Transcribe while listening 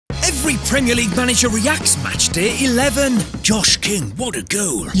Every Premier League manager reacts match day 11. Josh King, what a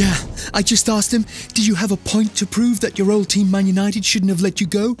goal. Yeah, I just asked him, did you have a point to prove that your old team Man United shouldn't have let you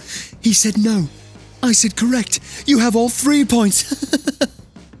go? He said no. I said correct. You have all 3 points.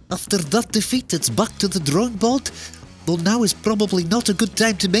 After that defeat, it's back to the drawing board. Though now is probably not a good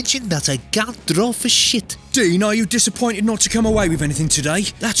time to mention that I can't draw for shit. Dean, are you disappointed not to come away with anything today?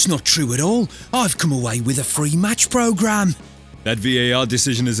 That's not true at all. I've come away with a free match programme. That VAR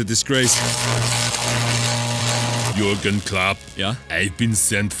decision is a disgrace. Jurgen Klopp. Yeah? I've been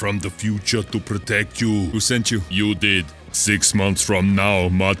sent from the future to protect you. Who sent you? You did. 6 months from now,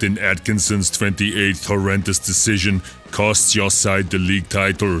 Martin Atkinson's 28th horrendous decision costs your side the league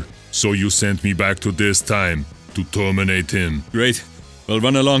title. So you sent me back to this time to terminate him. Great. Well,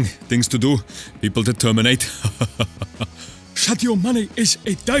 run along. Things to do. People to terminate. Sadio Mane is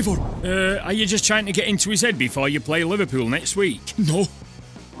a diver. Are you just trying to get into his head before you play Liverpool next week? No,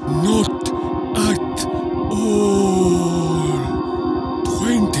 not at all.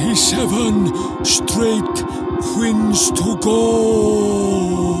 27 straight wins to go.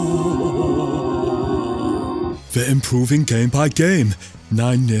 We're improving game by game.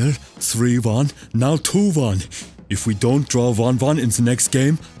 9-0, 3-1, now 2-1. If we don't draw 1-1 in the next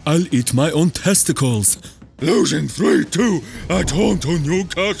game, I'll eat my own testicles. Losing 3-2 at home to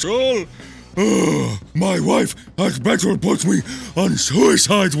Newcastle? My wife had better put me on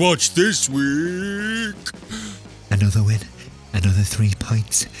suicide watch this week. Another win, another 3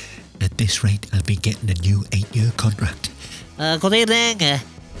 points. At this rate, I'll be getting a new 8-year contract. Good evening.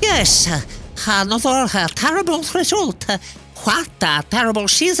 Yes, another terrible result. What a terrible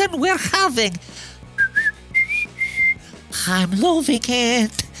season we're having. I'm loving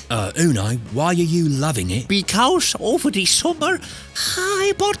it. Unai, why are you loving it? Because over the summer,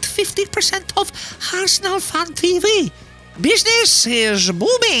 I bought 50% of Arsenal Fan TV. Business is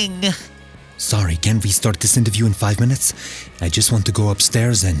booming. Sorry, can we start this interview in 5 minutes? I just want to go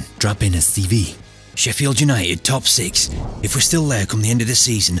upstairs and drop in a CV. Sheffield United, top 6. If we're still there come the end of the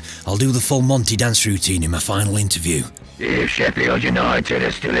season, I'll do the full Monty dance routine in my final interview. If Sheffield United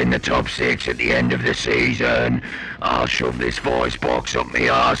are still in the top 6 at the end of the season, I'll shove this voice box up my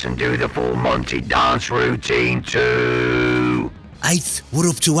arse and do the full Monty dance routine too. 8th, we're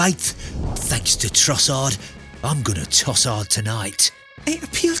up to 8th. Thanks to Trossard, I'm gonna toss hard tonight. I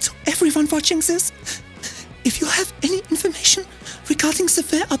appeal to everyone watching this. If you have any information regarding the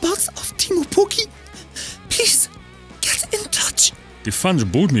whereabouts of Timo Pukki, please get in touch. The fans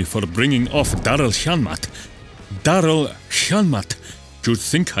booed me for bringing off Daryl Janmaat. Daryl Janmaat. You'd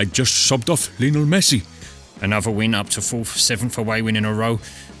think I just subbed off Lionel Messi. Another win up to 7th away win in a row,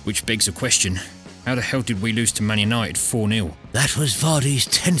 which begs a question. How the hell did we lose to Man United 4-0? That was Vardy's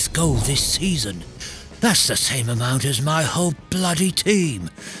 10th goal this season. That's the same amount as my whole bloody team.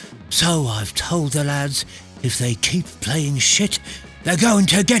 So I've told the lads, if they keep playing shit, they're going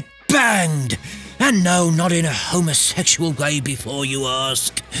to get banged. And no, not in a homosexual way before you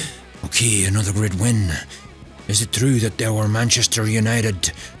ask. Okay, another great win. Is it true that there were Manchester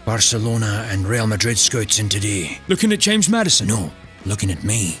United, Barcelona and Real Madrid scouts in today? Looking at James Maddison? No, looking at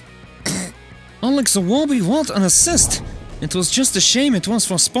me. Alex Iwobi, what an assist. It was just a shame it was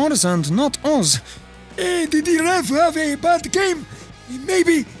for Spurs and not us. Did the ref have a bad game?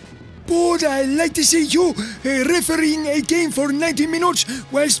 Maybe. But I'd like to see you refereeing a game for 90 minutes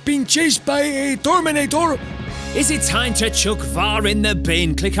whilst being chased by a Terminator. Is it time to chuck VAR in the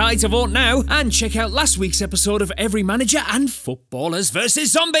bin? Click I to vote now and check out last week's episode of Every Manager and Footballers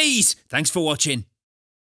vs Zombies. Thanks for watching.